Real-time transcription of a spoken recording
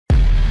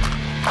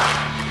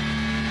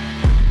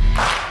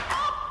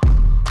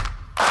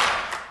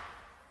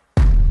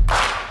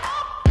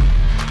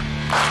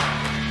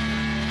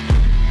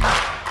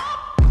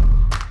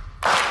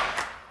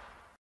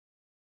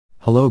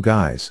Hello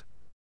guys.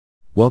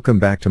 Welcome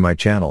back to my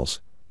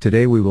channels.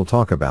 Today we will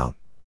talk about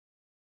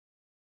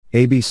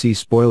ABC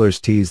spoilers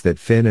tease that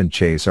Finn and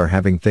Chase are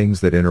having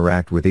things that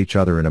interact with each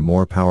other in a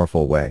more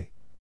powerful way.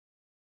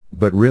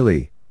 But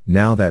really,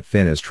 now that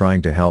Finn is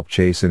trying to help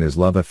Chase in his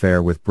love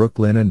affair with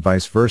Brooklyn and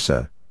vice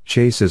versa,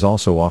 Chase is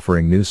also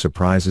offering new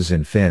surprises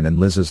in Finn and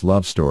Liz's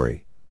love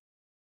story.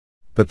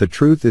 But the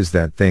truth is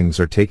that things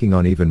are taking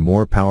on even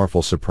more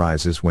powerful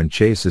surprises when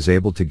Chase is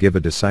able to give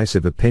a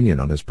decisive opinion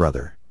on his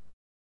brother.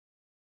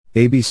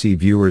 ABC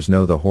viewers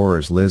know the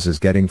horrors Liz is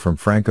getting from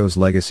Franco's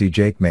legacy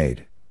Jake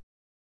made.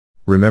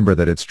 Remember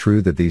that it's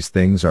true that these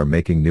things are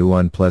making new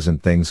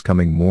unpleasant things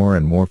coming more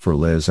and more for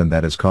Liz, and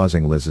that is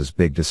causing Liz's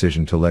big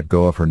decision to let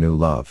go of her new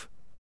love.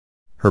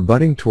 Her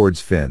butting towards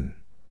Finn.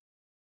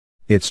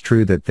 It's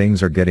true that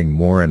things are getting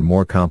more and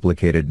more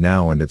complicated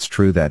now, and it's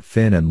true that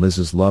Finn and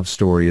Liz's love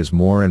story is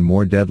more and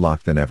more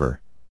deadlocked than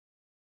ever.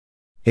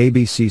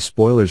 ABC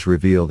spoilers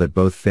reveal that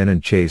both Finn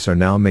and Chase are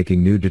now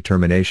making new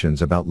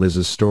determinations about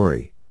Liz's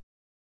story.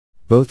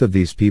 Both of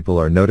these people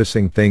are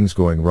noticing things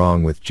going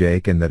wrong with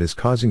Jake, and that is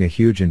causing a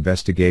huge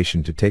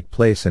investigation to take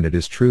place, and it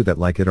is true that,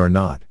 like it or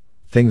not,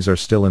 things are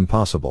still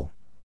impossible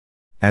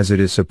as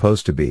it is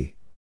supposed to be.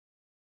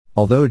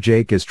 Although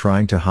Jake is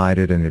trying to hide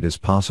it, and it is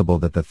possible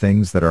that the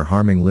things that are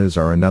harming Liz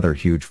are another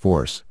huge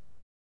force.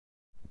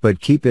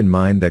 But keep in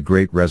mind that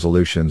great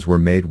resolutions were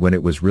made when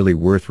it was really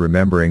worth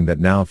remembering that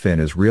now Finn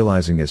is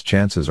realizing his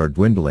chances are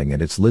dwindling,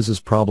 and it's Liz's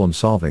problem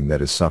solving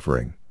that is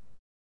suffering.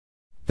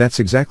 That's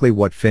exactly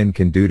what Finn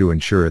can do to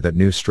ensure that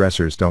new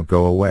stressors don't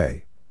go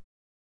away.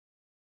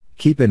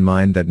 Keep in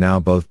mind that now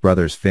both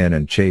brothers Finn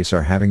and Chase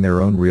are having their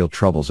own real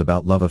troubles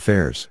about love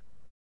affairs.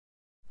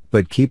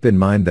 But keep in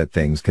mind that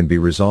things can be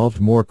resolved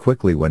more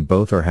quickly when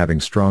both are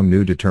having strong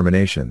new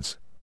determinations.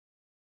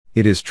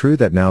 It is true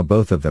that now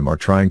both of them are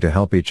trying to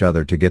help each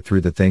other to get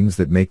through the things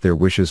that make their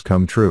wishes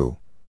come true.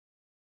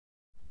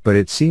 But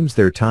it seems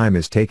their time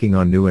is taking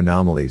on new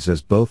anomalies,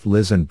 as both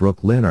Liz and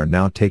Brooklyn are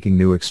now taking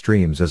new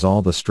extremes, as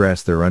all the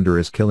stress they're under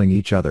is killing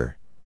each other.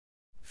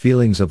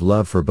 Feelings of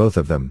love for both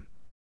of them.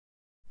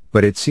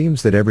 But it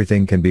seems that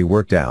everything can be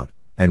worked out,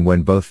 and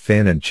when both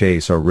Finn and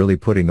Chase are really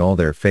putting all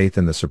their faith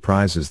in the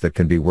surprises that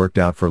can be worked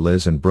out for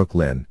Liz and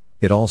Brooklyn,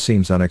 it all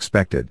seems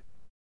unexpected.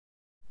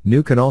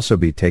 New can also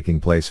be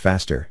taking place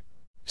faster.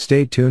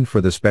 Stay tuned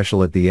for the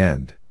special at the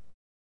end.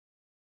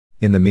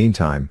 In the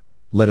meantime,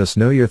 let us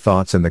know your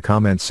thoughts in the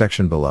comments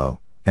section below,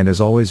 and as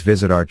always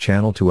visit our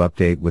channel to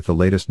update with the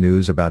latest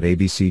news about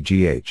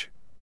ABCGH.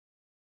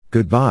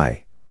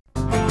 Goodbye.